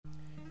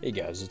Hey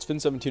guys, it's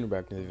Finn17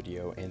 back in the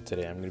video, and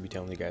today I'm going to be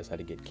telling you guys how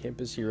to get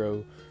Campus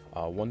Hero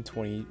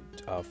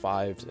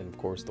 125s and of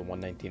course the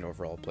 119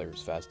 overall players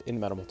fast in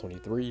Madden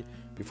 23.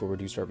 Before we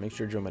do start, make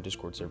sure to join my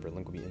Discord server,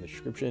 link will be in the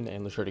description,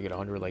 and let's try to get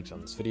 100 likes on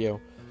this video.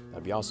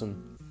 That'd be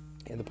awesome.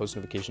 And the post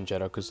notification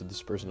shout out, because of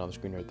this person on the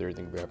screen right there,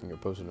 they're having your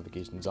post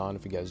notifications on.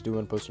 If you guys do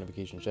want post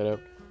notification shout out,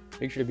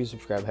 make sure to be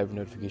subscribed, have your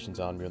notifications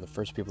on, be one of the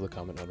first people to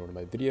comment on one of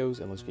my videos,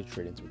 and let's get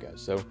straight into it, guys.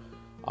 So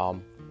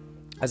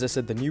as I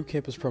said, the new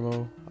Campus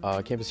Heroes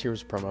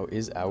promo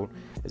is out.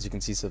 As you can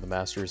see, so the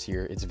master is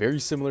here. It's very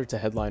similar to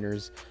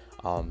Headliners,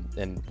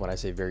 and when I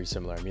say very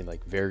similar, I mean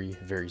like very,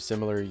 very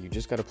similar. You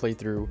just got to play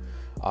through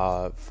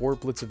 4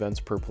 blitz events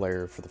per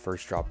player for the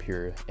first drop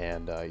here,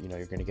 and you know,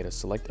 you're going to get a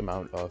select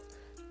amount of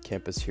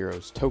Campus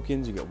Heroes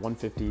tokens. You get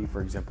 150,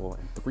 for example,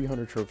 and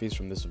 300 trophies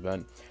from this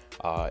event,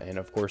 and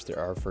of course there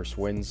are first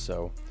wins.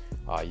 So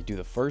you do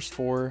the first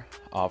 4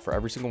 for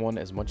every single one,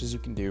 as much as you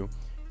can do.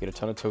 Get a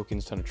ton of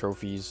tokens, ton of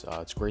trophies.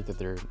 It's great that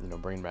they're, you know,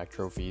 bringing back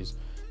trophies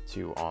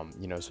to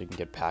you know, so you can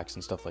get packs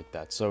and stuff like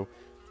that. So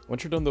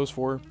once you're done those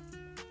 4,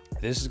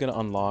 this is going to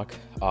unlock,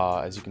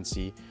 as you can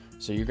see.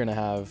 So you're going to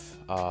have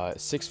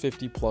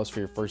 650 plus for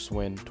your first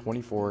win,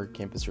 24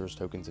 Campus Heroes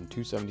tokens, and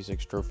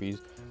 276 trophies.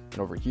 And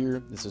over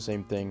here, it's the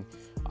same thing.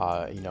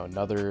 You know,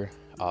 another,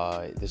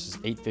 this is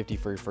 850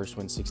 for your first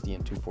win, 60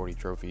 and 240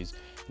 trophies.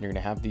 And you're going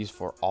to have these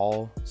for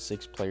all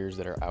 6 players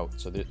that are out.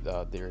 So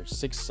there are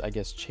 6, I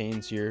guess,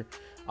 chains here.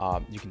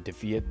 You can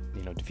defeat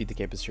the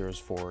Campus Heroes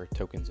for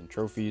tokens and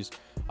trophies.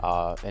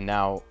 And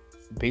now,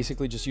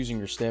 basically, just using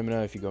your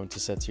stamina, if you go into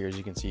sets here, as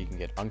you can see, you can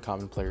get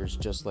uncommon players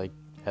just like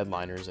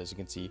Headliners. As you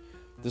can see,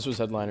 this was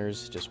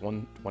Headliners, just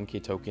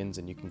 1k tokens,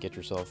 and you can get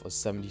yourself a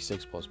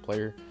 76 plus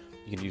player.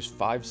 You can use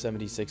 5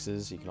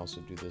 76s. You can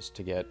also do this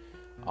to get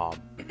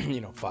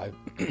you know, 5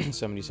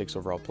 76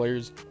 overall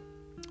players,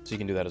 so you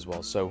can do that as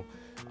well. So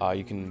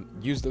you can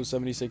use those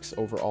 76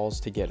 overalls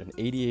to get an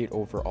 88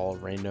 overall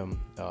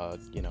random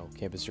you know,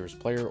 Campus Heroes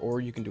player, or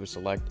you can do a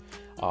select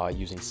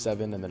using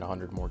 7 and then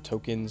 100 more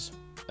tokens,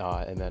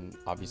 and then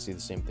obviously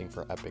the same thing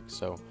for epic.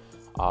 So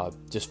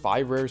just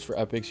 5 rares for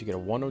epics. You get a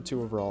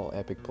 102 overall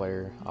epic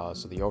player,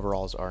 so the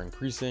overalls are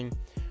increasing.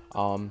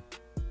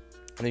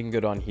 And you can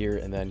go down here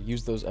and then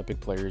use those epic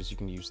players. You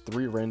can use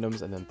 3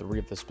 randoms and then 3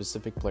 of the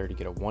specific player to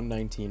get a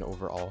 119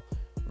 overall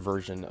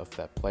version of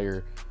that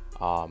player.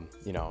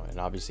 You know, and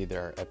obviously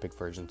there are epic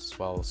versions as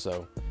well.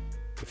 So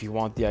if you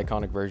want the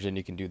iconic version,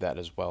 you can do that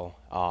as well.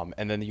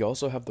 And then you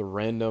also have the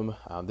random.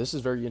 This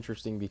is very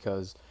interesting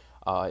because,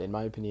 in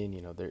my opinion,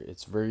 you know,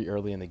 it's very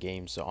early in the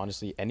game. So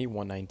honestly, any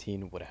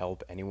 119 would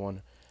help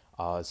anyone.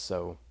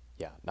 So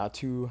yeah, not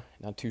too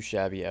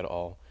shabby at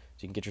all.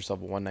 So you can get yourself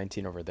a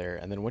 119 over there,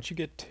 and then once you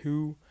get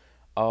 2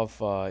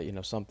 of you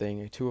know,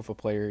 2 of a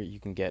player, you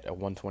can get a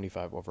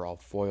 125 overall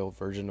foil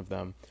version of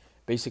them,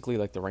 basically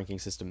like the ranking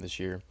system this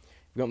year.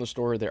 If you go in the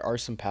store, there are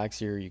some packs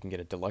here. You can get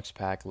a deluxe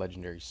pack,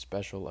 legendary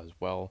special as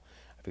well.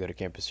 If you go to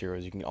Campus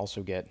Heroes, you can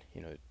also get,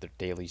 you know, the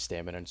daily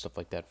stamina and stuff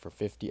like that for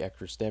 50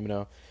 extra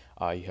stamina.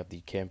 You have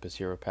the Campus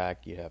Hero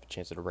pack. You have a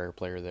chance at a rare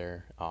player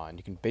there, and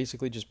you can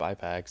basically just buy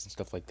packs and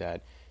stuff like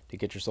that to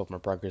get yourself more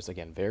progress.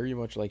 Again, very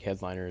much like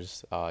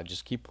Headliners.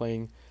 Just keep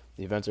playing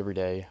the events every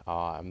day.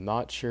 I'm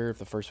not sure if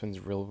the first ones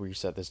will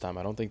reset this time.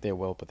 I don't think they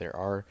will, but there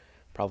are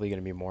probably going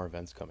to be more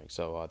events coming.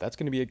 So that's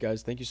going to be it,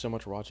 guys. Thank you so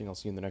much for watching. I'll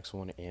see you in the next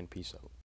one, and peace out.